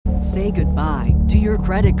Say goodbye to your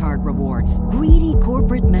credit card rewards. Greedy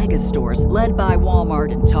corporate mega stores, led by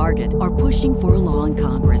Walmart and Target, are pushing for a law in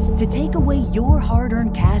Congress to take away your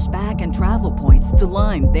hard-earned cash back and travel points to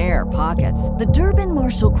line their pockets. The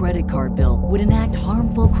Durbin-Marshall credit card bill would enact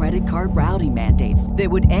harmful credit card routing mandates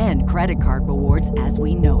that would end credit card rewards as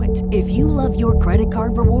we know it. If you love your credit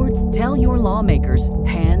card rewards, tell your lawmakers,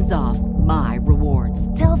 hands off my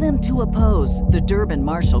rewards. Tell them to oppose the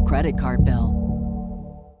Durbin-Marshall credit card bill.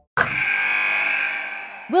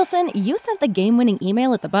 Wilson, you sent the game-winning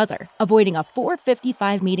email at the buzzer, avoiding a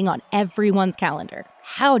 4:55 meeting on everyone's calendar.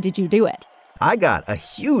 How did you do it? I got a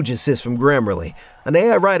huge assist from Grammarly, an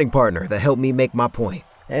AI writing partner that helped me make my point.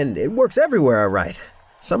 And it works everywhere I write.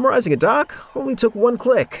 Summarizing a doc only took one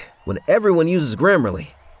click. When everyone uses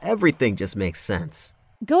Grammarly, everything just makes sense.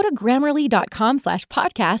 Go to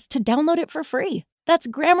Grammarly.com/podcast to download it for free. That's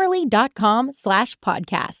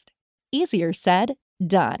Grammarly.com/podcast. Easier said,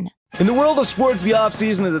 done. In the world of sports, the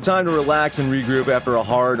offseason is a time to relax and regroup after a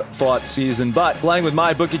hard-fought season. But playing with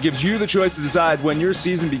MyBookie gives you the choice to decide when your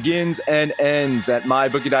season begins and ends. At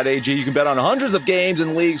MyBookie.ag, you can bet on hundreds of games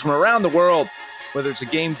and leagues from around the world. Whether it's a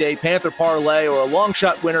game day Panther parlay or a long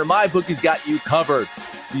shot winner, MyBookie's got you covered.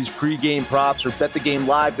 Use pre-game props or bet the game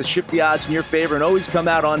live to shift the odds in your favor and always come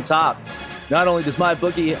out on top. Not only does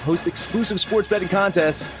MyBookie host exclusive sports betting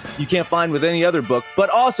contests you can't find with any other book, but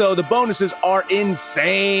also the bonuses are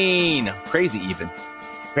insane. Crazy even.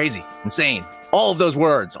 Crazy. Insane. All of those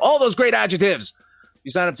words. All those great adjectives. If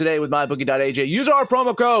you sign up today with MyBookie.ag, use our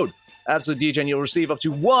promo code AbsoluteDJ and you'll receive up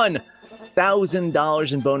to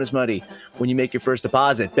 $1,000 in bonus money when you make your first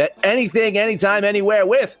deposit. Bet anything, anytime, anywhere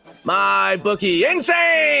with MyBookie.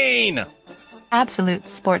 Insane! Absolute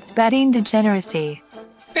sports betting degeneracy.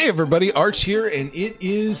 Hey everybody, Arch here, and it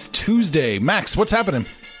is Tuesday. Max, what's happening?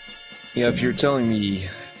 Yeah, if you're telling me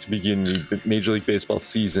to begin the Major League Baseball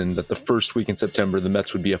season that the first week in September the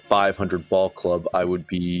Mets would be a 500 ball club, I would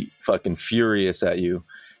be fucking furious at you.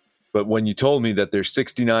 But when you told me that they're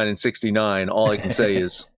 69-69, all I can say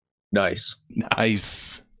is nice.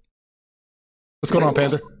 Nice. What's going on,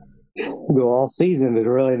 Panther? Go all season to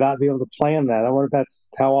really not be able to plan that. I wonder if that's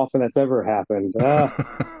how often that's ever happened.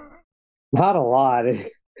 Not a lot.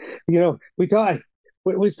 We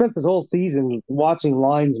spent this whole season watching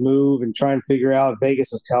lines move and trying to figure out if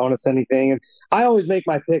Vegas is telling us anything. And I always make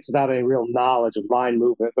my picks without any real knowledge of line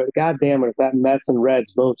movement. But God damn it, if that Mets and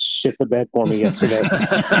Reds both shit the bed for me yesterday.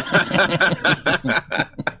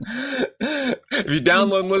 If you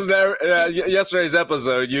download and listen to yesterday's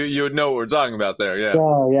episode, you would know what we're talking about there. Yeah.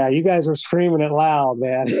 Oh yeah, you guys were screaming it loud,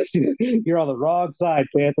 man. You're on the wrong side,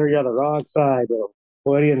 Panther. You're on the wrong side.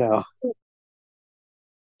 What do you know?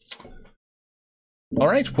 All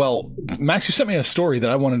right. Well, Max, you sent me a story that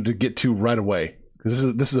I wanted to get to right away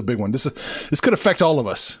because this is a big one. This could affect all of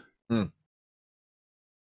us.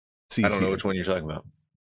 See, I don't know which one you're talking about.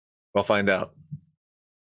 I'll find out.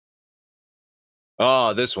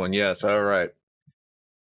 Oh, this one. Yes. All right.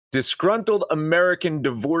 Disgruntled American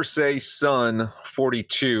divorcee son,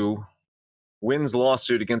 42, wins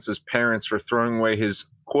lawsuit against his parents for throwing away his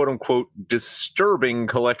quote-unquote disturbing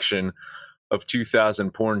collection of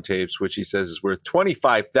 2,000 porn tapes, which he says is worth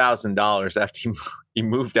 $25,000 after he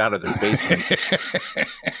moved out of their basement.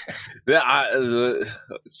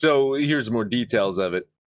 So here's more details of it.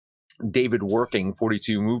 David Working,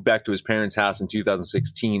 42, moved back to his parents' house in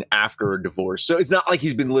 2016 after a divorce. So it's not like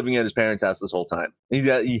he's been living at his parents' house this whole time.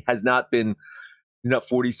 He has not been, he's not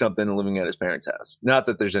 40-something and living at his parents' house. Not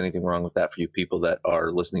that there's anything wrong with that for you people that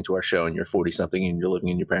are listening to our show and you're 40-something and you're living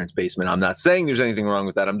in your parents' basement. I'm not saying there's anything wrong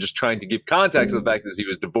with that. I'm just trying to give context to the fact that he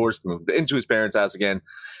was divorced, moved into his parents' house again,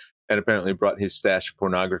 and apparently brought his stash of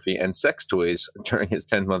pornography and sex toys during his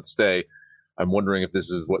 10-month stay. I'm wondering if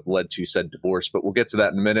this is what led to said divorce, but we'll get to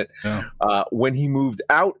that in a minute. Yeah. When he moved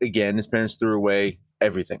out again, his parents threw away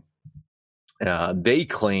everything. They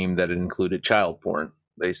claimed that it included child porn.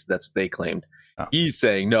 That's what they claimed. Oh. He's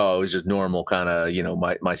saying, no, it was just normal kind of,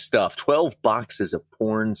 my stuff. 12 boxes of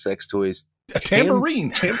porn, sex toys. A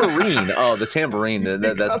tambourine. Tambourine. Oh, the tambourine.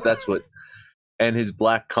 That's what. And his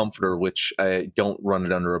black comforter, which I don't run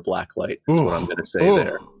it under a black light, is what I'm going to say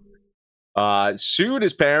there. Sued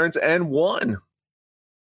his parents and won.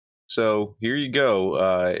 So here you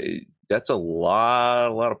go. That's a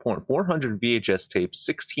lot of porn. 400 VHS tapes,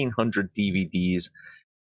 1,600 DVDs.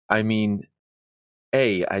 I mean,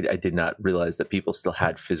 I did not realize that people still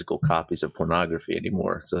had physical copies of pornography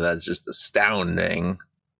anymore. So that's just astounding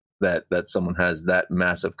that someone has that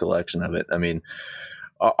massive collection of it. I mean,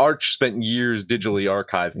 Arch spent years digitally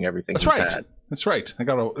archiving everything he's had. That's right. I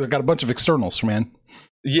got a bunch of externals, man.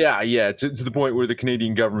 Yeah, to the point where the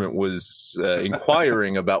Canadian government was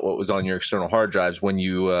inquiring about what was on your external hard drives when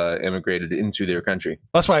you immigrated into their country.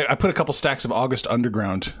 That's why I put a couple stacks of August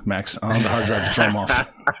Underground, Max, on the hard drive to throw them off.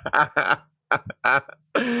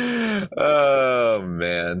 Oh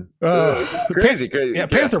man, crazy. Yeah,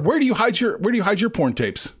 Panther, where do you hide your porn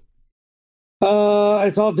tapes?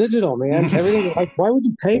 It's all digital, man. Everything. Like, why would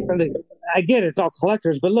you pay for it? I get it, it's all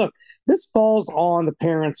collectors, but look, this falls on the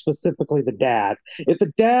parents, specifically the dad. If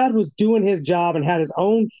the dad was doing his job and had his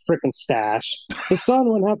own freaking stash, the son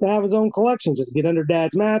wouldn't have to have his own collection. Just get under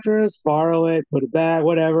dad's mattress, borrow it, put it back,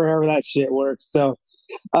 whatever, however that shit works. So,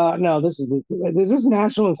 no, this is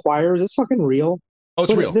National Enquirer. Is this fucking real? Oh,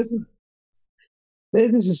 it's real. This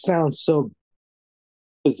just sounds so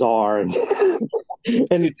bizarre and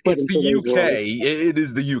it's the UK. It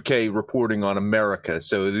is the UK reporting on America,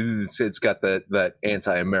 so it's got that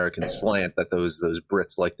anti-American slant that those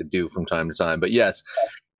Brits like to do from time to time. But yes,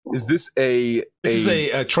 is this a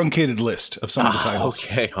truncated list of some of the titles?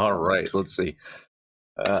 Okay, all right. Let's see.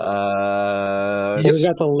 You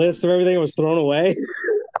got the list of everything that was thrown away.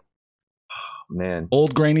 Man,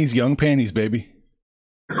 old granny's young panties, baby.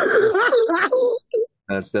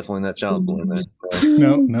 That's definitely not child porn there.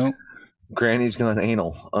 No. Granny's gone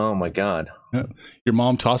anal. Oh my god. Your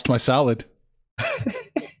mom tossed my salad.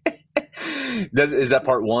 Is that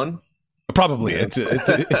part one? Probably. It's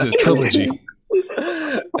a trilogy.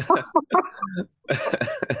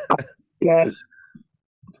 So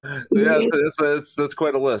yeah, that's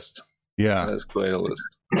quite a list. Yeah, that's quite a list.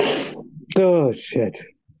 Oh shit.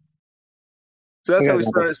 So that's how we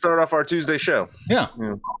start off our Tuesday show. Yeah.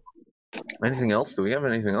 Anything else? Do we have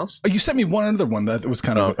anything else? Oh, you sent me one other one that was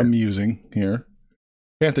kind of amusing here.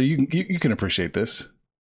 Panther, you can appreciate this.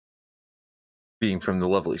 Being from the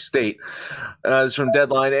lovely state. It's from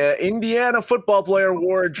Deadline. Indiana football player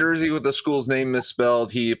wore a jersey with the school's name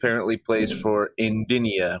misspelled. He apparently plays for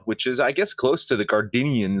Indiana, which is, I guess, close to the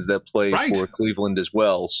Gardenians that play for Cleveland as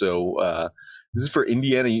well. So this is for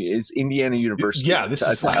Indiana. It's Indiana University. Yeah, this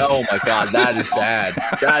is like... Oh my god, that is bad.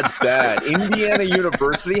 That's bad. Indiana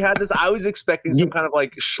University had this. I was expecting some kind of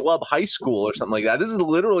like schlub high school or something like that. This is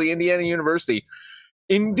literally Indiana University.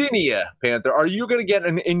 Indiana, Panther. Are you going to get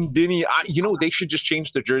an Indiana? They should just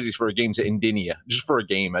change their jerseys for a game to Indiana, just for a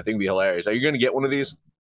game. I think it'd be hilarious. Are you going to get one of these?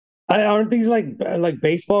 Aren't these like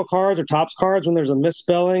baseball cards or Topps cards when there's a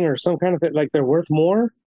misspelling or some kind of thing? Like they're worth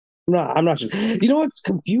more? I'm not sure. You know what's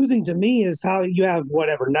confusing to me is how you have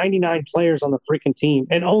 99 players on the freaking team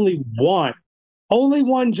and only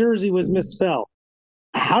one jersey was misspelled.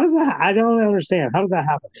 How does that? I don't understand. How does that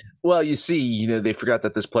happen? Well, you see, they forgot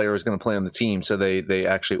that this player was going to play on the team, so they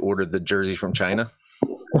actually ordered the jersey from China.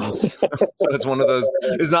 So it's one of those.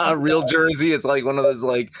 It's not a real jersey. It's like one of those.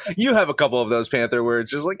 Like you have a couple of those, Panther, where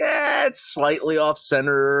it's just like, it's slightly off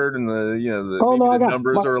centered, and the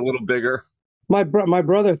numbers are a little bigger. My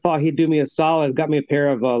brother thought he'd do me a solid, got me a pair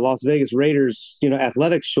of Las Vegas Raiders,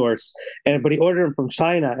 athletic shorts, but he ordered them from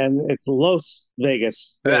China, and it's Los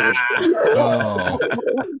Vegas Raiders. Oh.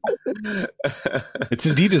 It's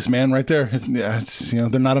Adidas, man, right there. It's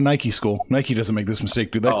they're not a Nike school. Nike doesn't make this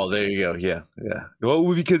mistake, do they? Oh, there you go. Yeah.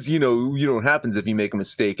 Well, because what happens if you make a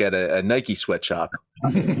mistake at a Nike sweatshop,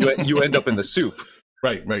 you end up in the soup.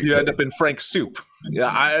 Right. You end up in Frank's soup.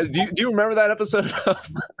 Yeah. Do you remember that episode of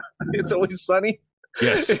It's Always Sunny?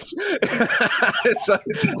 Yes. It's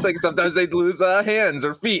like sometimes they'd lose hands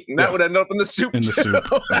or feet, and that would end up in the soup. In the soup.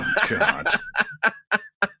 Oh, God.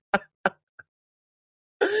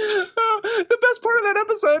 The best part of that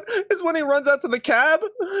episode is when he runs out to the cab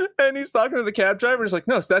and he's talking to the cab driver. He's like,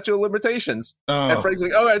 "No, statute of limitations." Oh. And Frank's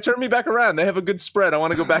like, "Oh, turn me back around. They have a good spread. I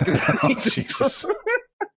want to go back." Jesus.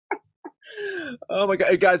 Oh my God,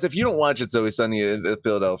 hey, guys! If you don't watch It's Always Sunny in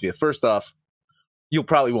Philadelphia, first off, you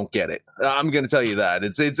probably won't get it. I'm going to tell you that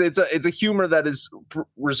it's a humor that is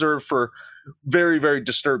reserved for very, very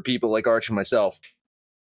disturbed people like Arch and myself.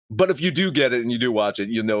 But if you do get it and you do watch it,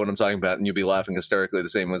 you'll know what I'm talking about, and you'll be laughing hysterically the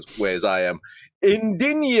same way as I am.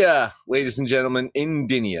 Indiana, ladies and gentlemen,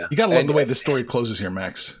 Indiana. You gotta love the way the story closes here,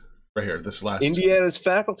 Max. Right here, this last. Indiana's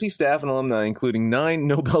faculty, staff, and alumni, including 9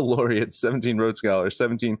 Nobel laureates, 17 Rhodes Scholars,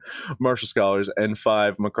 17 Marshall Scholars, and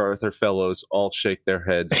 5 MacArthur Fellows, all shake their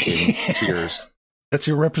heads in tears. That's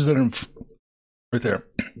your representative, right there.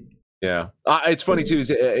 Yeah, it's funny too.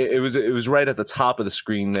 It was right at the top of the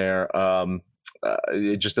screen there.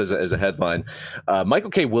 Just as a headline,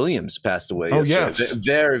 Michael K. Williams passed away. Oh yes,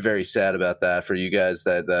 very, very sad about that for you guys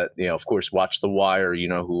that of course watch The Wire. You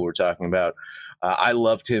know who we're talking about. I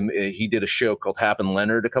loved him. He did a show called Hap and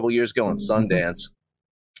Leonard a couple years ago on Sundance.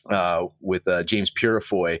 with James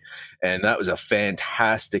Purefoy, and that was a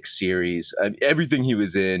fantastic series. Everything he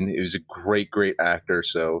was in, it was a great actor.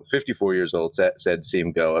 So 54 years old, sad to see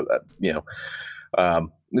him go.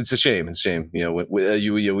 It's a shame. It's a shame. We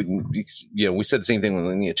said the same thing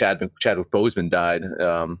when Chadwick Boseman died.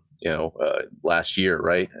 Last year,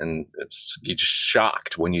 right? And you're just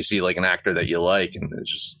shocked when you see like an actor that you like, and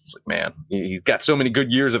it's like, man, he's got so many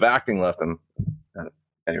good years of acting left. And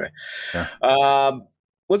anyway,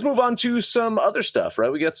 let's move on to some other stuff,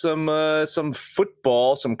 right? We got some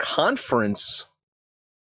football, some conference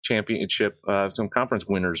championship, some conference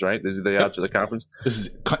winners, right? These are the odds for the conference. This is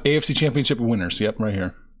AFC Championship winners. Yep, right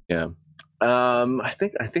here. Yeah. I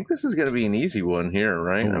think this is going to be an easy one here,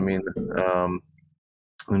 right? Ooh. I mean,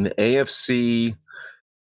 in the AFC,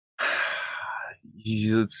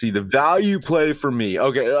 let's see the value play for me.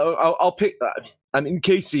 Okay, I'll pick. I'm in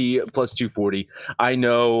KC plus 240. I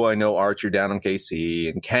know, Art, you're down on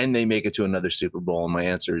KC, and can they make it to another Super Bowl? And my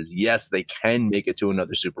answer is yes, they can make it to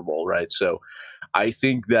another Super Bowl, right? So I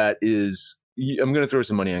think that is. I'm going to throw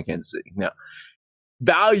some money on Kansas City now.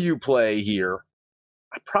 Value play here.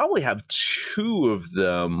 I probably have two of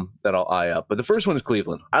them that I'll eye up, but the first one is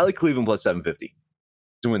Cleveland. I like Cleveland plus 750.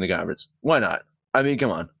 To win the conference. Why not? I mean,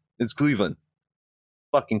 come on. It's Cleveland.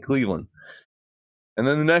 Fucking Cleveland. And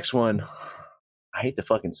then the next one, I hate to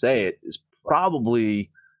fucking say it, is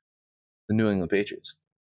probably the New England Patriots.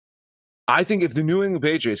 I think if the New England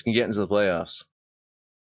Patriots can get into the playoffs,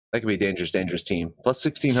 that could be a dangerous team. Plus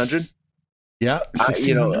 1,600? Yeah.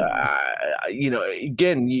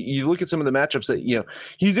 Again, you look at some of the matchups that,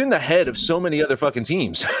 he's in the head of so many other fucking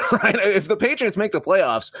teams, right? If the Patriots make the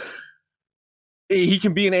playoffs, he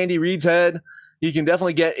can be in Andy Reid's head. He can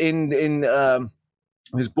definitely get in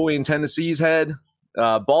his boy in Tennessee's head.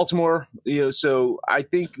 Baltimore, So I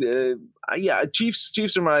think,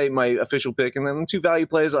 Chiefs are my official pick, and then two value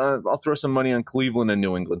plays. I'll throw some money on Cleveland and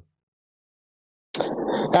New England.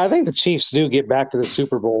 I think the Chiefs do get back to the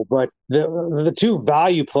Super Bowl, but the two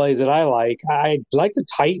value plays that I like the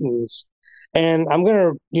Titans, and I'm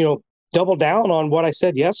going to double down on what I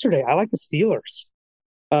said yesterday. I like the Steelers.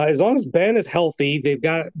 As long as Ben is healthy, they've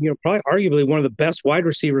got probably arguably one of the best wide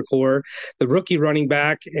receiver core, the rookie running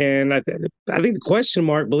back, and I think the question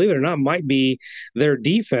mark, believe it or not, might be their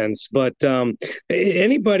defense. But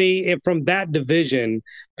anybody from that division,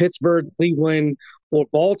 Pittsburgh, Cleveland, or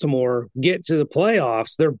Baltimore, get to the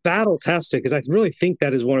playoffs, they're battle tested, because I really think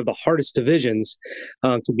that is one of the hardest divisions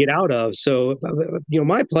to get out of. So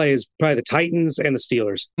my play is probably the Titans and the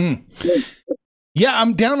Steelers. Yeah,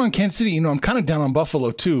 I'm down on Kansas City. I'm kind of down on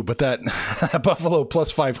Buffalo too, but that Buffalo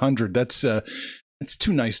plus 500, that's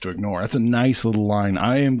too nice to ignore. That's a nice little line.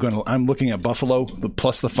 I'm looking at Buffalo, the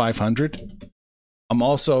plus the 500.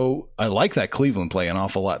 I like that Cleveland play an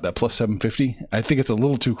awful lot, that plus 750. I think it's a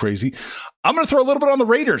little too crazy. I'm going to throw a little bit on the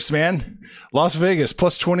Raiders, man. Las Vegas,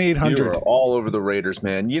 plus 2,800. You are all over the Raiders,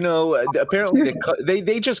 man. Apparently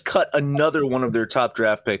they just cut another one of their top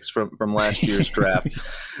draft picks from last year's draft.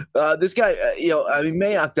 This guy,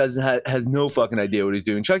 Mayock has no fucking idea what he's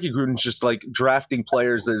doing. Chucky Gruden's just like drafting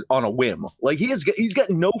players that is on a whim. Like he's got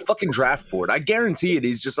no fucking draft board. I guarantee it.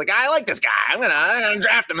 He's just like, I like this guy. I'm gonna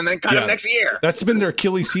draft him and then cut him next year. That's been their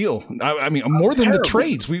Achilles heel. I mean, more than the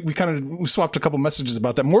trades. We swapped a couple messages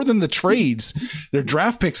about that. More than the trades, their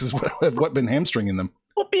draft picks is what been hamstringing them.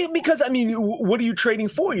 Well, because, what are you trading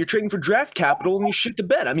for? You're trading for draft capital and you shit the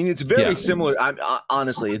bed. It's very similar.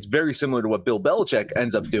 Honestly, it's very similar to what Bill Belichick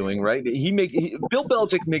ends up doing, right? Bill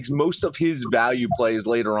Belichick makes most of his value plays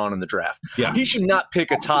later on in the draft. Yeah. He should not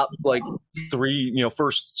pick a top, three,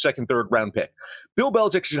 first, second, third round pick. Bill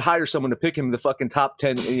Belichick should hire someone to pick him the fucking top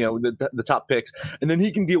 10, the top picks, and then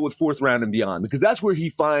he can deal with fourth round and beyond, because that's where he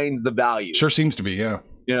finds the value. Sure seems to be, yeah.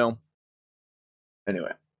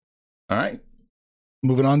 Anyway. All right.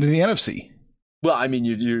 Moving on to the NFC. Well,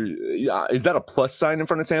 is that a plus sign in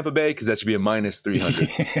front of Tampa Bay? Because that should be a minus 300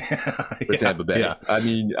 for Tampa Bay. Yeah.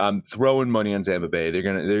 I'm throwing money on Tampa Bay. They're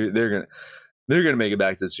gonna make it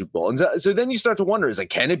back to the Super Bowl. And so then you start to wonder: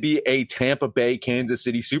 can it be a Tampa Bay Kansas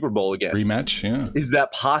City Super Bowl again? Rematch? Yeah. Is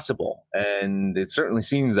that possible? And it certainly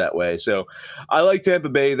seems that way. So I like Tampa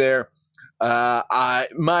Bay there.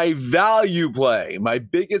 My value play, my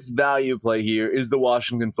biggest value play here is the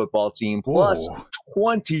Washington football team plus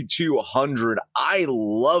 2,200. I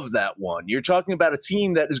love that one. You're talking about a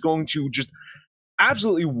team that is going to just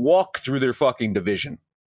absolutely walk through their fucking division.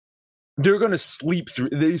 They're going to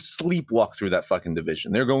sleepwalk through that fucking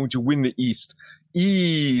division. They're going to win the East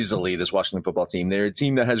easily this Washington football team. They're a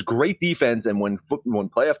team that has great defense, and when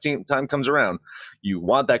playoff time comes around, you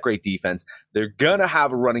want that great defense. They're gonna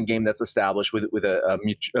have a running game that's established with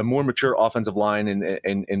a more mature offensive line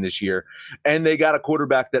in this year, and they got a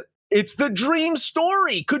quarterback that it's the dream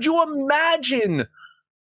story. Could you imagine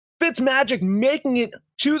Fitzmagic making it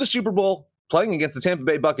to the Super Bowl, playing against the Tampa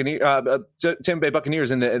Bay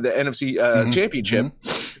Buccaneers in the NFC Championship?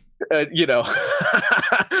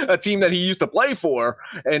 A team that he used to play for,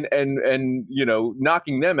 and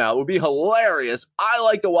knocking them out would be hilarious. I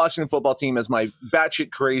like the Washington football team as my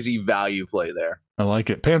batshit crazy value play there. I like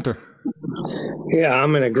it. Panther. Yeah,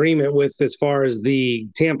 I'm in agreement with as far as the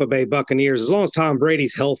Tampa Bay Buccaneers. As long as Tom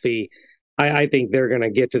Brady's healthy, I think they're going to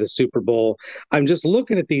get to the Super Bowl. I'm just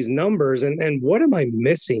looking at these numbers, and what am I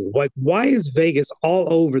missing? Why is Vegas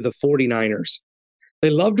all over the 49ers? They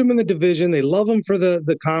loved him in the division. They love him for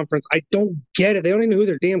the conference. I don't get it. They don't even know who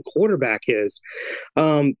their damn quarterback is.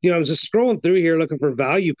 I was just scrolling through here looking for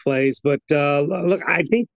value plays, but look, I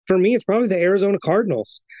think for me, it's probably the Arizona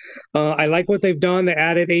Cardinals. I like what they've done. They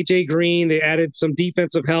added A.J. Green. They added some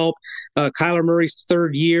defensive help. Kyler Murray's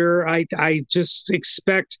third year. I just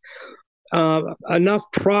expect enough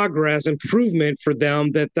progress, improvement for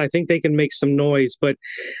them that I think they can make some noise. But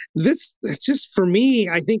this, just for me,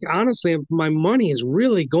 I think honestly, my money is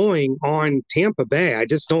really going on Tampa Bay. I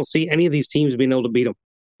just don't see any of these teams being able to beat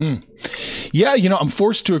them. Yeah, I'm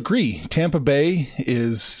forced to agree. Tampa Bay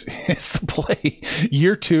is the play.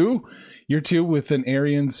 Year two with an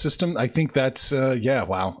Arians system. I think that's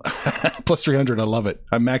wow. Plus 300. I love it.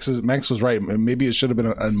 Max was right. Maybe it should have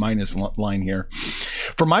been a minus line here.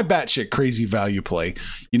 For my batshit crazy value play,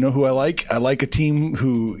 you know who I like? I like a team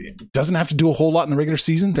who doesn't have to do a whole lot in the regular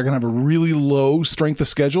season. They're going to have a really low strength of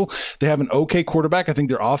schedule. They have an okay quarterback. I think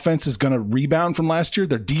their offense is going to rebound from last year.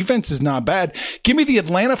 Their defense is not bad. Give me the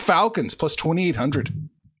Atlanta Falcons plus 2,800.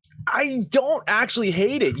 I don't actually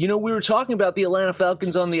hate it. We were talking about the Atlanta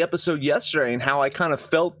Falcons on the episode yesterday and how I kind of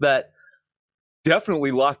felt that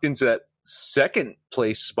definitely locked into that second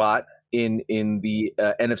place spot in the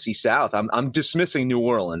NFC South. I'm dismissing New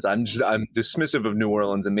Orleans. I'm dismissive of New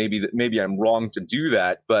Orleans, and maybe I'm wrong to do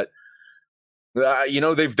that, but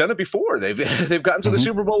they've done it before. They've gotten to the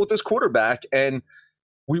Super Bowl with this quarterback, and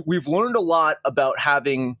we've learned a lot about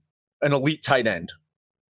having an elite tight end.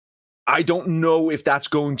 I don't know if that's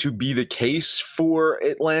going to be the case for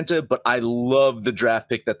Atlanta, but I love the draft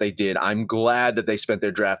pick that they did. I'm glad that they spent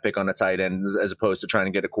their draft pick on a tight end as opposed to trying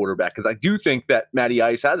to get a quarterback, because I do think that Matty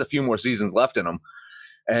Ice has a few more seasons left in him.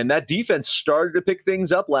 And that defense started to pick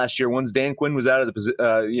things up last year once Dan Quinn was out of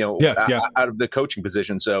the out of the coaching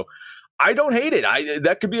position. So I don't hate it.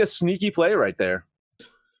 That could be a sneaky play right there.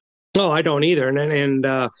 No, I don't either.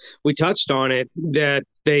 And we touched on it that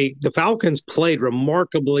the Falcons played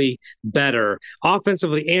remarkably better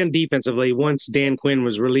offensively and defensively once Dan Quinn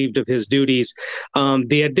was relieved of his duties.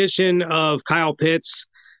 The addition of Kyle Pitts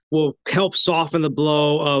will help soften the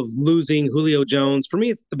blow of losing Julio Jones. For me,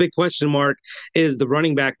 it's the big question mark is the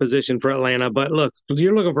running back position for Atlanta. But look, if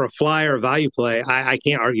you're looking for a flyer or value play, I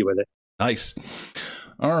can't argue with it. Nice.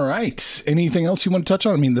 All right. Anything else you want to touch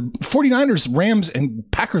on? I mean, the 49ers, Rams, and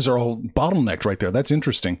Packers are all bottlenecked right there. That's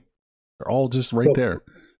interesting. They're all just right there.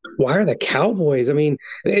 Why are the Cowboys? I mean,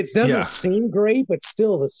 it doesn't seem great, but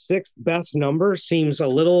still the sixth best number seems a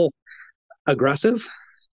little aggressive.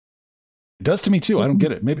 It does to me too. I don't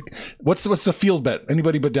get it. Maybe what's the field bet?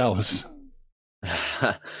 Anybody but Dallas.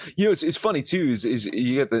 It's funny too. Is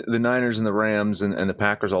you get the Niners and the Rams and the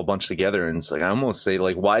Packers all bunched together, and it's like I almost say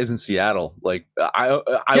like, why isn't Seattle? Like I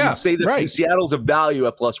would say that Seattle's a value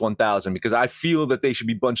at plus 1,000 because I feel that they should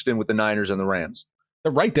be bunched in with the Niners and the Rams.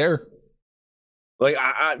 They're right there. Like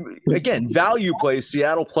again, value plays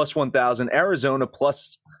Seattle plus 1,000, Arizona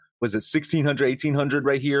plus was it 1,600, 1,800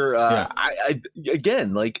 right here.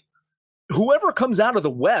 Again, like whoever comes out of the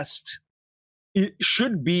West, it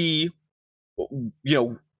should be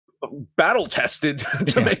battle tested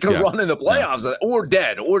to make a run in the playoffs or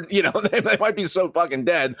dead, or they might be so fucking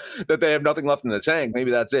dead that they have nothing left in the tank.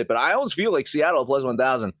 Maybe that's it. But I always feel like Seattle plus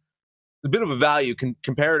 1,000 is a bit of a value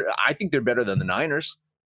compared. I think they're better than the Niners.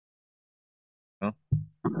 Huh?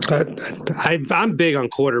 I'm big on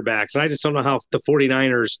quarterbacks, and I just don't know how the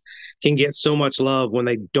 49ers can get so much love when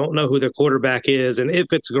they don't know who their quarterback is. And if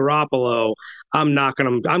it's Garoppolo, I'm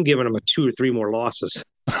giving them 2 or 3 more losses.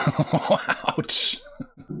 Ouch!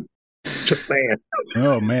 Just saying.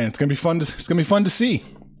 Oh man, it's gonna be fun to see.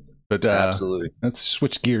 But absolutely, let's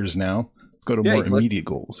switch gears now. Let's go to more immediate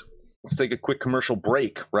goals. Let's take a quick commercial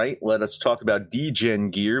break, right? Let us talk about DGen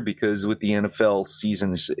gear, because with the NFL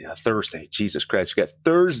season Thursday, Jesus Christ, we got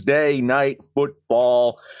Thursday night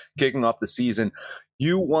football kicking off the season.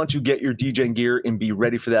 You want to get your DGen gear and be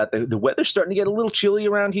ready for that. The weather's starting to get a little chilly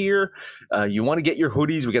around here. You want to get your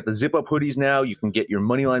hoodies. We got the zip-up hoodies now. You can get your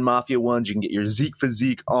Moneyline Mafia ones. You can get your Zeke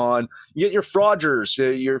Physique on. You get your Frogers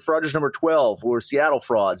number 12 or Seattle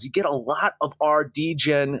Frauds. You get a lot of our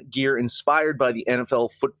DGen gear inspired by the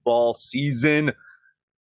NFL football season.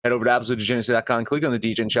 Head over to absolutedegeneracy.com, click on the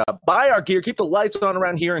DGen shop, buy our gear, keep the lights on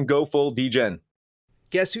around here, and go full DGen.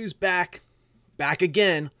 Guess who's back? Back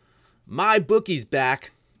again. My bookie's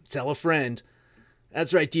back. Tell a friend.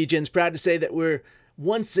 That's right, DGen's proud to say that we're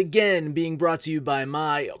once again being brought to you by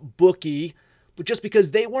My Bookie. But just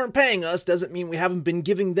because they weren't paying us doesn't mean we haven't been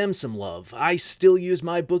giving them some love. I still use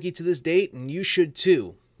My Bookie to this date, and you should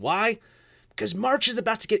too. Why? Because March is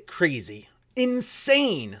about to get crazy.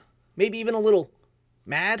 Insane. Maybe even a little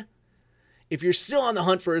mad. If you're still on the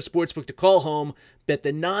hunt for a sportsbook to call home, bet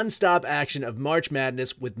the non-stop action of March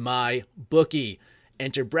Madness with My Bookie.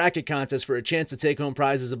 Enter bracket contests for a chance to take home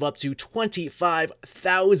prizes of up to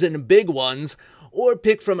 25,000 big ones, or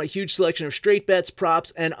pick from a huge selection of straight bets, props,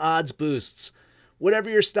 and odds boosts. Whatever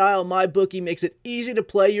your style, MyBookie makes it easy to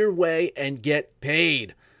play your way and get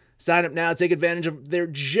paid. Sign up now, take advantage of their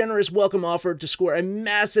generous welcome offer to score a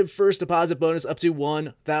massive first deposit bonus up to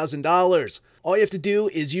 $1,000. All you have to do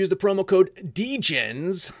is use the promo code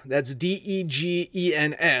DGENS, that's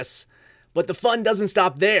DEGENS, but the fun doesn't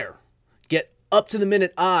stop there. Get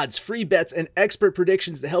up-to-the-minute odds, free bets, and expert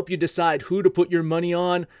predictions to help you decide who to put your money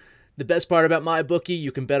on. The best part about MyBookie, you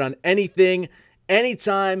can bet on anything,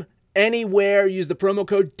 anytime, anywhere. Use the promo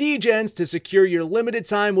code DGENS to secure your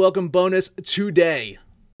limited-time welcome bonus today.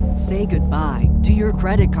 Say goodbye to your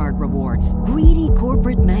credit card rewards. Greedy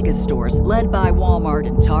corporate mega stores, led by Walmart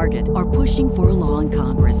and Target, are pushing for a law in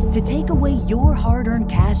Congress to take away your hard-earned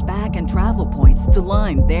cash back and travel points to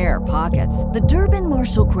line their pockets. The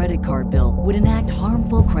Durbin-Marshall credit card bill would enact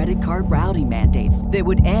harmful credit card routing mandates that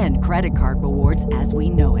would end credit card rewards as we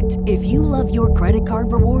know it. If you love your credit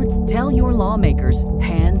card rewards, tell your lawmakers,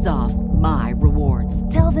 hands off My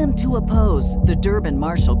Rewards. Tell them to oppose the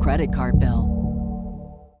Durbin-Marshall credit card bill.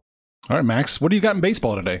 All right, Max, what do you got in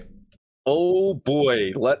baseball today? Oh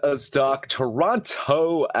boy, let us talk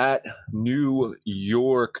Toronto at New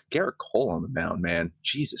York. Garrett Cole on the mound, man.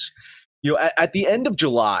 Jesus. You know, at the end of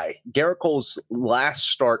July, Garrett Cole's last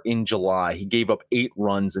start in July, he gave up 8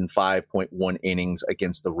 runs in 5.1 innings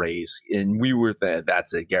against the Rays. And we were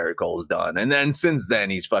that's it, Garrett Cole's done. And then since then,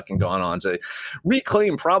 he's fucking gone on to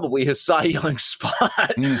reclaim probably his Cy Young spot.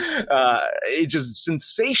 It's just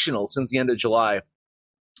sensational since the end of July.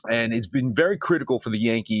 And it's been very critical for the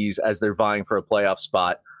Yankees as they're vying for a playoff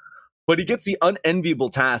spot. But he gets the unenviable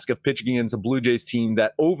task of pitching against a Blue Jays team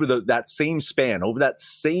that over that same span, over that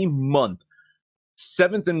same month,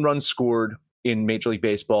 7th in runs scored in Major League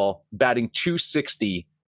Baseball, batting .260.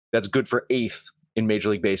 That's good for 8th in Major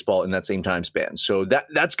League Baseball in that same time span. So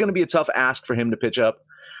that's going to be a tough ask for him to pitch up.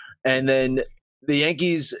 And then the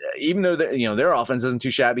Yankees, even though their offense isn't too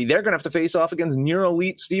shabby, they're going to have to face off against near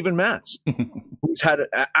elite Steven Matz, who's had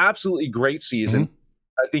an absolutely great season. Mm-hmm.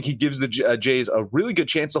 I think he gives the Jays a really good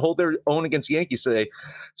chance to hold their own against the Yankees today.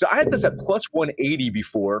 So I had this at plus 180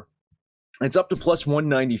 before. It's up to plus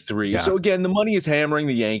 193. Yeah. So again, the money is hammering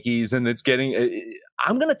the Yankees, and it's getting.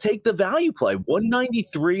 I'm going to take the value play.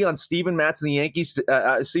 193 on Steven Matz and the Yankees.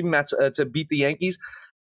 Steven Matz to beat the Yankees.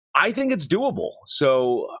 I think it's doable.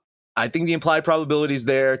 So I think the implied probability is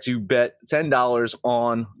there to bet $10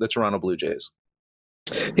 on the Toronto Blue Jays.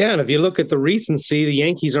 Yeah, and if you look at the recency, the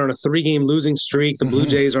Yankees are on a 3-game losing streak. The Blue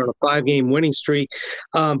Jays are on a 5-game winning streak.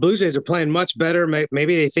 Blue Jays are playing much better.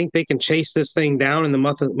 Maybe they think they can chase this thing down in the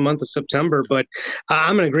month of September. But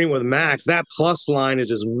I'm in agreement with Max. That plus line is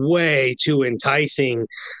just way too enticing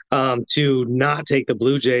to not take the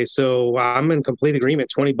Blue Jays. So I'm in complete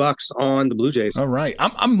agreement. $20 on the Blue Jays. All right,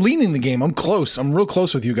 I'm leaning the game. I'm close. I'm real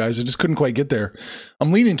close with you guys. I just couldn't quite get there.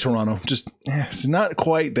 I'm leaning Toronto. Just it's not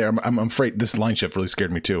quite there. I'm afraid this line shift really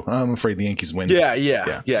scared me too. I'm afraid the Yankees win.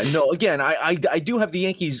 Yeah. No, again, I do have the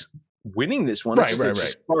Yankees winning this one. It's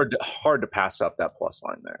just hard to pass up that plus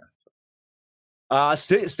line there.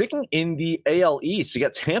 Sticking in the AL East, you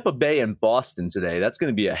got Tampa Bay and Boston today. That's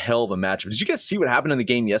going to be a hell of a matchup. Did you guys see what happened in the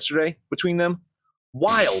game yesterday between them?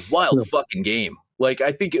 Wild fucking game. Like,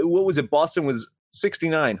 I think, what was it? Boston was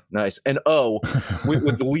 69. Nice. And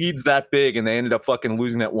with leads that big, and they ended up fucking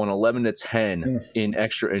losing that one 11-10 in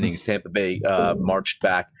extra innings. Tampa Bay marched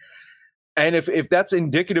back. And if that's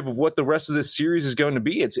indicative of what the rest of this series is going to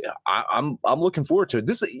be, I'm looking forward to it.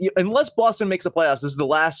 This, unless Boston makes the playoffs, this is the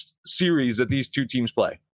last series that these two teams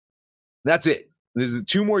play. That's it. There's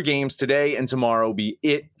 2 more games today and tomorrow will be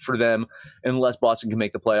it for them unless Boston can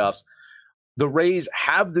make the playoffs. The Rays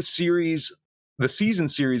have the season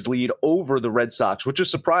series lead over the Red Sox, which is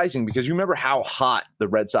surprising because you remember how hot the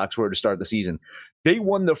Red Sox were to start the season. They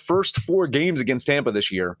won the first 4 games against Tampa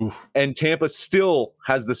this year, and Tampa still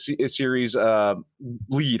has the series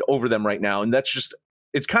lead over them right now. And that's just,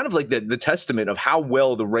 it's kind of like the testament of how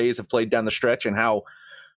well the Rays have played down the stretch and how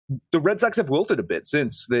the Red Sox have wilted a bit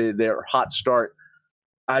since their hot start.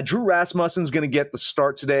 Drew Rasmussen's going to get the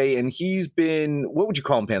start today, and he's been, what would you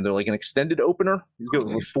call him, Panther? Like an extended opener? He's got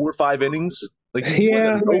like 4 or 5 innings. Like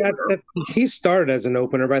he started as an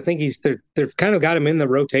opener, but I think they've kind of got him in the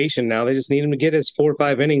rotation now. They just need him to get his 4 or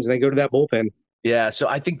 5 innings, and they go to that bullpen. Yeah, so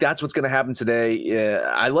I think that's what's going to happen today.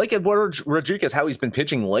 I like Eduardo Rodriguez, how he's been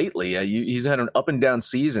pitching lately. He's had an up and down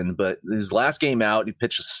season, but his last game out, he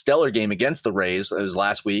pitched a stellar game against the Rays. It was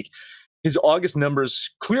last week. His August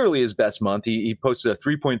numbers, clearly his best month. He posted a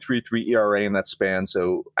 3.33 ERA in that span,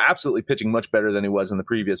 so absolutely pitching much better than he was in the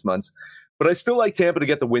previous months. But I still like Tampa to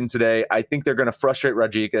get the win today. I think they're going to frustrate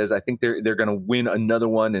Rodriguez. I think they're going to win another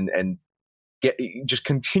one and just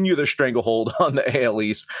continue their stranglehold on the AL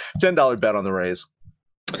East. $10 bet on the Rays.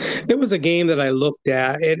 There was a game that I looked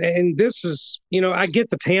at, and this is, I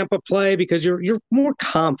get the Tampa play because you're more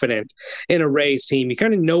confident in a Rays team. You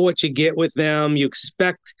kind of know what you get with them. You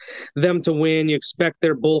expect them to win. You expect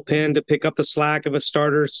their bullpen to pick up the slack if a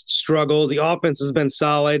starter struggles. The offense has been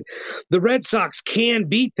solid. The Red Sox can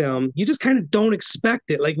beat them. You just kind of don't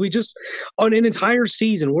expect it. Like we just, on an entire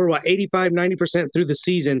season, we're 85, 90% through the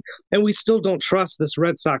season, and we still don't trust this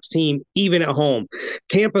Red Sox team, even at home.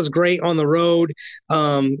 Tampa's great on the road.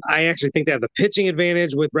 I actually think they have the pitching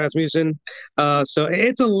advantage with Rasmussen. So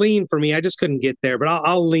it's a lean for me. I just couldn't get there, but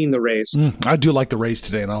I'll lean the Rays. I do like the Rays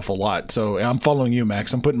today an awful lot. So I'm following you,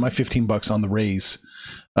 Max. I'm putting my $15 on the Rays.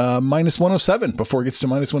 Minus 107 before it gets to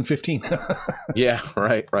minus 115. Yeah,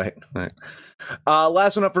 right.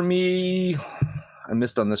 Last one up for me. I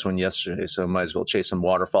missed on this one yesterday, so might as well chase some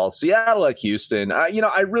waterfalls. Seattle at Houston. I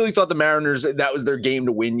really thought the Mariners, that was their game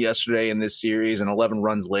to win yesterday in this series, and 11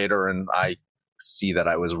 runs later, and I see that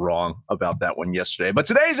I was wrong about that one yesterday. But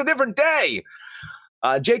today's a different day.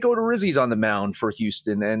 Jake Odorizzi's on the mound for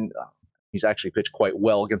Houston, and he's actually pitched quite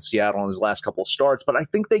well against Seattle in his last couple of starts, but I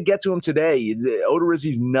think they get to him today.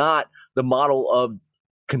 Odorizzi's not the model of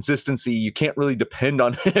consistency. You can't really depend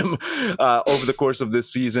on him over the course of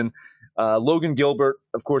this season. Logan Gilbert,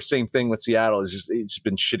 of course, same thing with Seattle. He's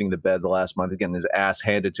been shitting the bed the last month, getting his ass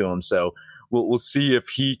handed to him. So we'll see if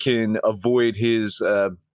he can avoid his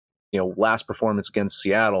last performance against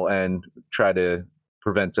Seattle and try to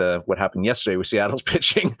prevent what happened yesterday with Seattle's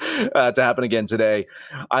pitching to happen again today.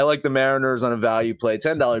 I like the Mariners on a value play,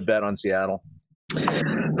 $10 bet on Seattle.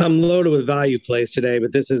 I'm loaded with value plays today,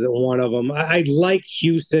 but this isn't one of them. I like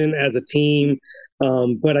Houston as a team,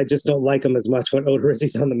 but I just don't like them as much when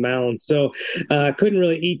Odorizzi's on the mound. So I couldn't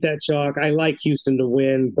really eat that chalk. I like Houston to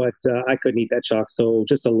win, but I couldn't eat that chalk. So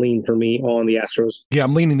just a lean for me on the Astros. Yeah,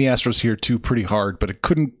 I'm leaning the Astros here too pretty hard, but it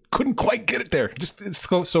couldn't quite get it there. Just it's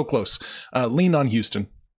so close. Lean on Houston.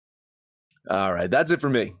 All right, that's it for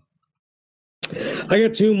me. I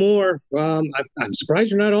got 2 more. I'm surprised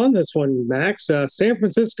you're not on this one, Max. San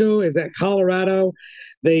Francisco is at Colorado.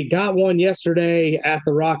 They got one yesterday at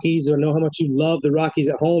the Rockies. I know how much you love the Rockies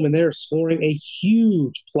at home, and they're scoring a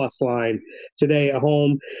huge plus line today at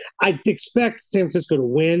home. I expect San Francisco to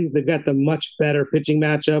win. They've got the much better pitching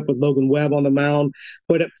matchup with Logan Webb on the mound,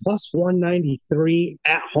 but at plus 193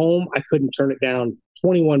 at home, I couldn't turn it down.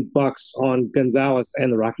 $21 on Gonzalez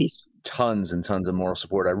and the Rockies. Tons and tons of moral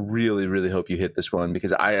support. I really, really hope you hit this one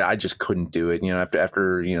because I just couldn't do it.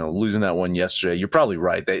 After losing that one yesterday, you're probably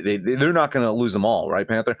right. They're not going to lose them all, right,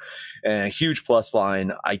 Panther? And a huge plus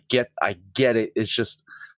line. I get it. It's just,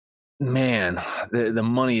 man, the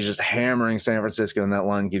money is just hammering San Francisco, and that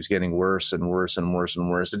line keeps getting worse and worse and worse and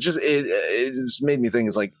worse. It just made me think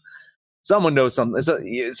it's like someone knows something.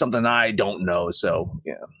 It's something I don't know. So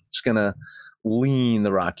yeah, just gonna lean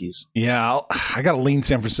the Rockies. Yeah, I got to lean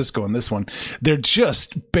San Francisco in this one. They're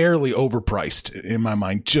just barely overpriced in my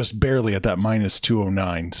mind, just barely at that minus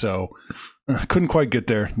 209. So I couldn't quite get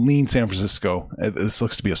there. Lean San Francisco. This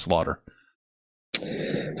looks to be a slaughter.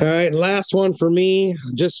 All right, last one for me.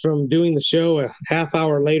 Just from doing the show a half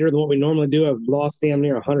hour later than what we normally do, I've lost damn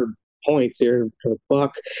near 100 points here for the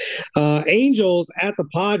buck. Angels at the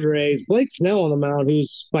Padres. Blake Snell on the mound,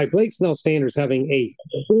 who's by Blake Snell standards having a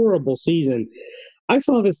horrible season. I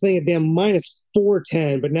saw this thing at damn minus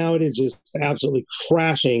 410, but now it is just absolutely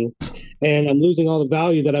crashing, and I'm losing all the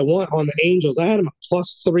value that I want on the Angels. I had them at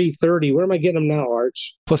plus 330. Where am I getting them now,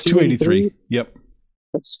 Arch? Plus 283. Yep.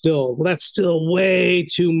 That's still way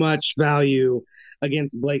too much value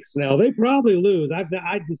against Blake Snell. They probably lose. I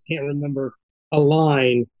just can't remember a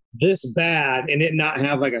line this bad and it not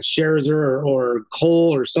have like a Scherzer or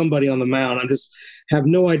Cole or somebody on the mound. I just have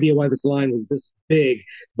no idea why this line was this big,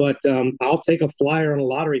 but I'll take a flyer on a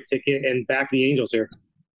lottery ticket and back the Angels here.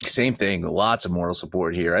 Same thing. Lots of moral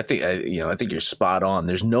support here. I think you're spot on.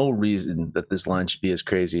 There's no reason that this line should be as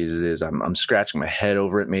crazy as it is. I'm scratching my head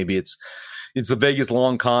over it. Maybe it's the Vegas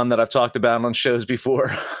long con that I've talked about on shows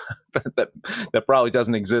before that probably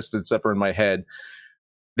doesn't exist except for in my head.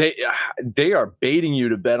 They are baiting you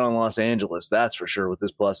to bet on Los Angeles, that's for sure, with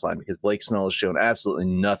this plus line, because Blake Snell has shown absolutely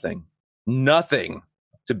nothing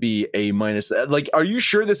to be a minus. Like, are you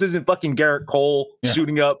sure this isn't fucking Garrett Cole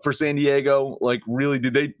suiting up for San Diego? Like, really,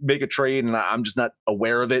 did they make a trade and I'm just not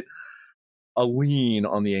aware of it? A lean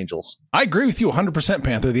on the Angels. I agree with you 100%,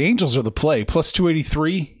 Panther. The Angels are the play. Plus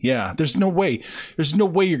 283. Yeah, there's no way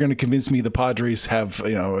you're going to convince me the Padres have a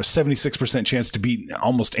 76% chance to beat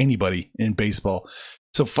almost anybody in baseball.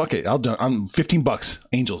 So fuck it. I'm $15.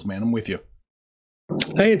 Angels, man. I'm with you.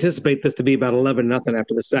 I anticipate this to be about 11-0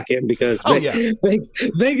 after the second because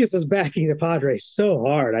Vegas is backing the Padres so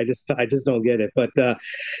hard. I just don't get it. But a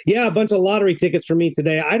bunch of lottery tickets for me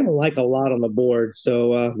today. I don't like a lot on the board.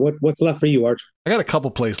 So what's left for you, Arch? I got a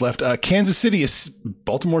couple plays left. Kansas City is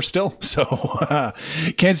Baltimore still. So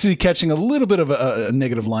Kansas City catching a little bit of a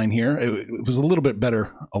negative line here. It was a little bit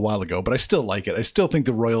better a while ago, but I still like it. I still think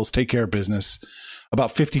the Royals take care of business about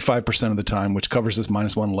 55% of the time, which covers this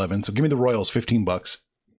minus 111. So give me the Royals, $15.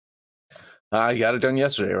 You got it done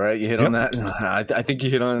yesterday, right? You hit on that. I think you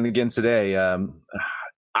hit on it again today. I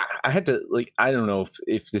had to, I don't know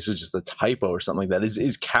if this is just a typo or something like that.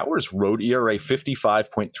 Is Cowher's road ERA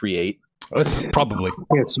 55.38? That's probably.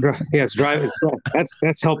 It's drive.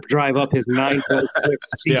 That's helped drive up his 9.6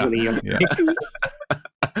 season ERA.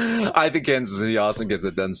 I think Kansas City also gets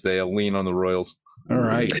it done today. I'll lean on the Royals. All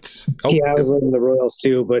right. I was leaning the Royals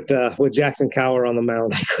too, but with Jackson Cowher on the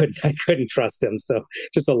mound, I couldn't trust him. So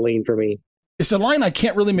just a lean for me. It's a line I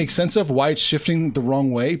can't really make sense of why it's shifting the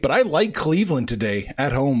wrong way, but I like Cleveland today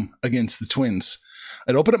at home against the Twins.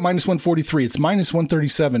 It opened at minus 143. It's minus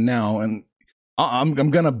 137 now, and I'm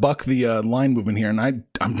going to buck the line movement here, and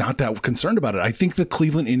I'm not that concerned about it. I think the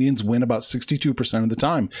Cleveland Indians win about 62% of the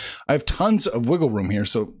time. I have tons of wiggle room here,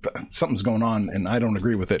 so something's going on, and I don't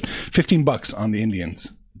agree with it. $15 on the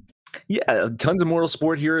Indians. Yeah, tons of moral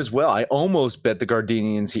support here as well. I almost bet the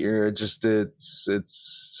Gardenians here. It's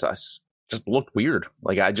just looked weird.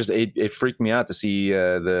 Like it freaked me out to see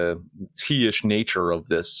the T-ish nature of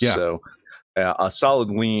this. Yeah. So a solid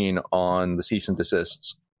lean on the cease and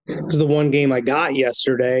desists. This is the one game I got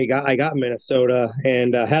yesterday. I got Minnesota,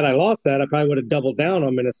 and had I lost that, I probably would have doubled down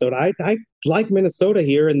on Minnesota. I like Minnesota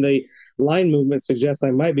here, and the line movement suggests I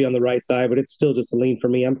might be on the right side, but it's still just a lean for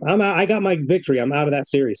me. I got my victory. I'm out of that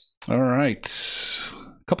series. All right.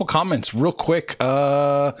 A couple comments real quick.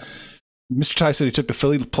 Mr. Ty said he took the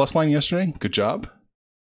Philly plus line yesterday. Good job.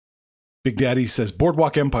 Big Daddy says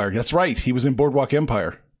Boardwalk Empire. That's right. He was in Boardwalk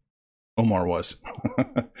Empire. Omar was.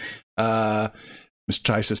 Mr.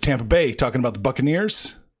 Ty says Tampa Bay, talking about the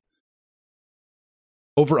Buccaneers.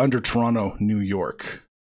 Over under Toronto, New York.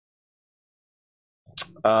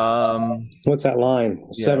 What's that line?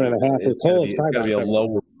 7.5. It's got to be a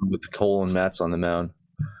lower with Cole and Matz on the mound.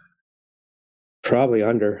 Probably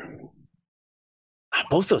under.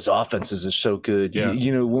 Both those offenses are so good. Yeah.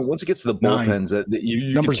 Once it gets to the bullpens,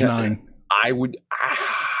 numbers 9.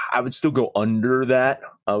 I would still go under that.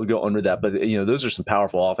 I would go under that, but those are some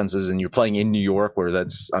powerful offenses, and you're playing in New York, where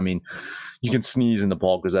you can sneeze and the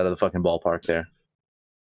ball goes out of the fucking ballpark there.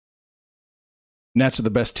 Nats are the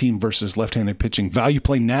best team versus left-handed pitching. Value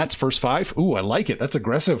play Nats first 5. Ooh, I like it. That's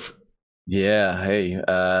aggressive. Yeah. Hey,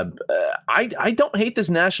 I don't hate this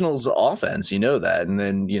Nationals offense. You know that, and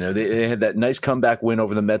then they had that nice comeback win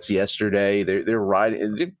over the Mets yesterday. They're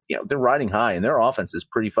riding high, and their offense is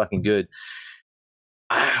pretty fucking good.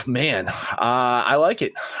 Man, I like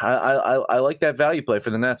it. I like that value play for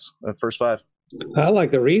the Nets, first 5. I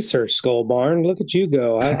like the research, Skull Barn. Look at you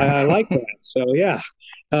go. I like that. So, yeah,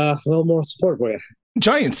 a little more support for you.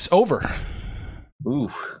 Giants, over.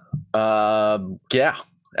 Ooh. Yeah,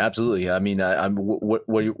 absolutely. I mean, what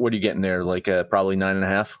are you getting there? Like probably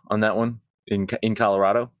 9.5 on that one in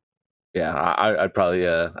Colorado? Yeah, I'd probably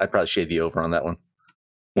shade the over on that one.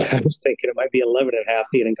 I was thinking it might be 11.5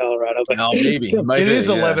 being in Colorado, but maybe it is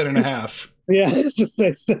 11.5. Yeah,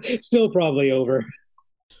 it's still probably over.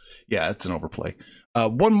 Yeah, it's an overplay.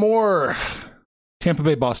 One more. Tampa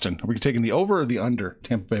Bay, Boston. Are we taking the over or the under?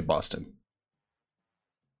 Tampa Bay, Boston.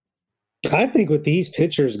 I think with these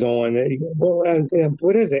pitchers going,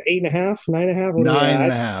 what is it? 8.5, 9.5?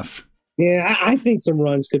 9.5. Yeah, I think some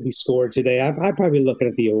runs could be scored today. I'd probably be looking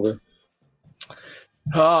at the over.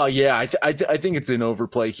 Oh, yeah. I think it's an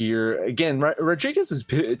overplay here. Again, Rodriguez has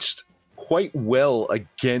pitched quite well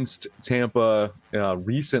against Tampa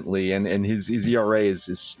recently, and his ERA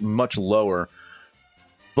is much lower.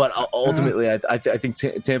 But ultimately, I think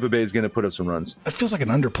Tampa Bay is going to put up some runs. It feels like an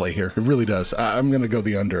underplay here. It really does. I'm going to go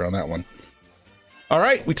the under on that one. All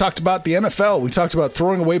right. We talked about the NFL. We talked about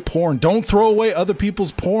throwing away porn. Don't throw away other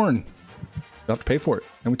people's porn. You have to pay for it.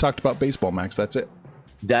 And we talked about baseball, Max. That's it.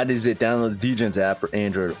 That is it. Download the DGens app for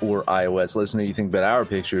Android or iOS. Let us know what you think about our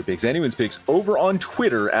picks, your picks, anyone's picks over on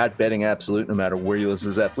Twitter at Betting Absolute. No matter where you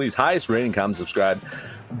listen to that, please highest rating, comment, subscribe,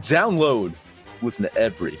 download, listen to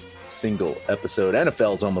every single episode.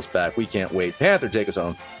 NFL's almost back. We can't wait. Panther, take us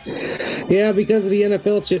home. Yeah, because of the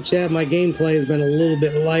NFL chit chat, my gameplay has been a little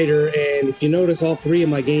bit lighter. And if you notice, all three of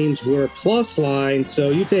my games were plus line. So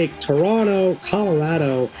you take Toronto,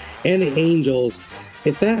 Colorado, and the Angels.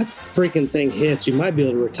 If that freaking thing hits, you might be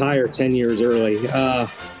able to retire 10 years early.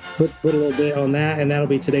 Put a little bit on that, and that'll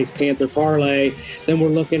be today's Panther parlay. Then we're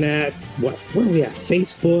looking at what are we at?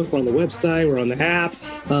 Facebook, we're on the website, we're on the app,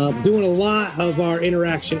 doing a lot of our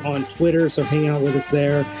interaction on Twitter, so hang out with us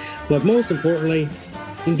there. But most importantly,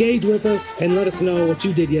 engage with us and let us know what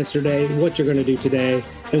you did yesterday, what you're going to do today.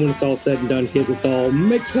 And when it's all said and done, kids, it's all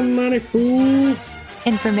make some money, fools.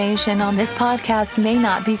 Information on this podcast may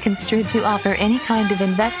not be construed to offer any kind of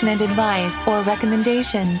investment advice or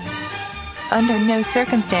recommendations. Under no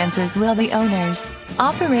circumstances will the owners,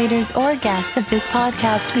 operators, or guests of this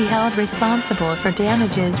podcast be held responsible for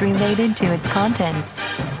damages related to its contents.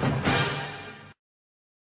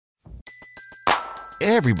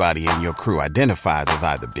 Everybody in your crew identifies as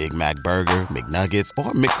either Big Mac Burger, McNuggets,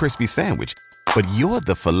 or McCrispy Sandwich. But you're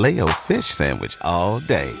the Filet-O-Fish Sandwich all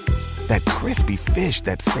day. That crispy fish,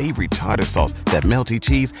 that savory tartar sauce, that melty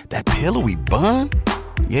cheese, that pillowy bun.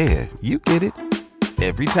 Yeah, you get it.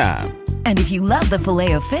 Every time. And if you love the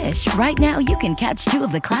Filet-O-Fish, right now you can catch two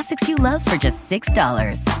of the classics you love for just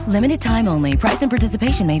 $6. Limited time only. Price and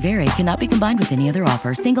participation may vary. Cannot be combined with any other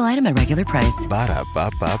offer. Single item at regular price.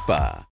 Ba-da-ba-ba-ba.